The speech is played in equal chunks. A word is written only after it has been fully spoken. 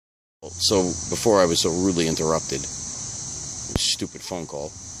So before I was so rudely interrupted, stupid phone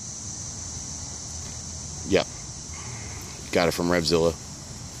call. Yep, got it from RevZilla.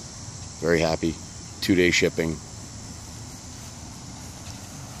 Very happy. 2-day shipping.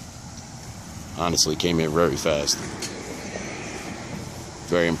 Honestly, came in very fast.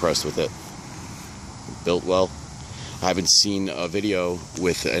 Very impressed with it. Biltwell. I haven't seen a video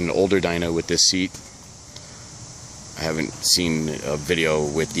with an older dyno with this seat. I haven't seen a video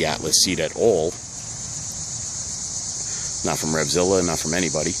with the Atlas seat at all. Not from RevZilla, not from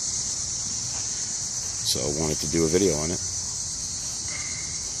anybody. So I wanted to do a video on it.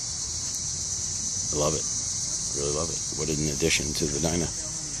 I love it. I really love it. What an addition to the Dyna.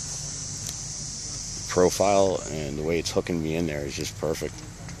 Profile and the way it's hooking me in there is just perfect.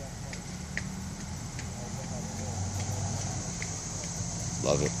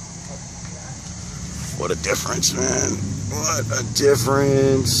 Love it. What a difference, man. What a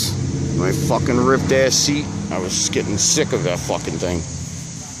difference. My fucking ripped ass seat. I was just getting sick of that fucking thing.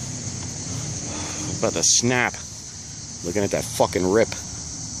 About to snap. Looking at that fucking rip.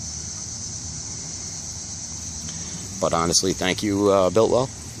 But honestly, thank you, Biltwell.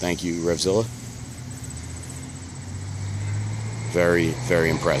 Thank you, RevZilla. Very, very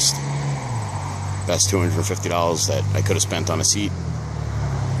impressed. Best $250 that I could have spent on a seat.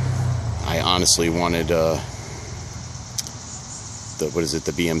 I honestly wanted the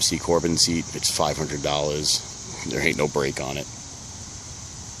BMC Corbin seat. It's $500. There ain't no break on it.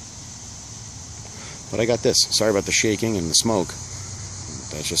 But I got this. Sorry about the shaking and the smoke.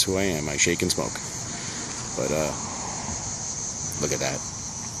 That's just who I am. I shake and smoke. But look at that.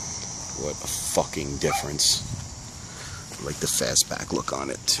 What a fucking difference. I like the fastback look on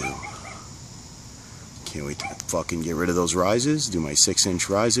it too. Can't wait to fucking get rid of those risers. Do my 6-inch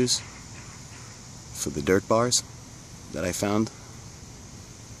risers for the dirt bars that I found.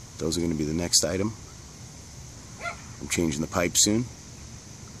 Those are going to be the next item. I'm changing the pipe soon.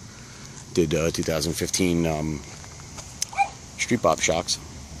 Did 2015 Street Pop shocks.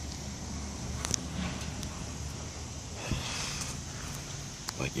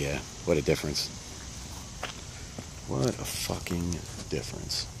 But yeah, what a difference. What a fucking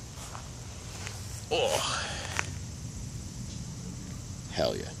difference. Oh.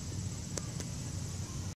 Hell yeah.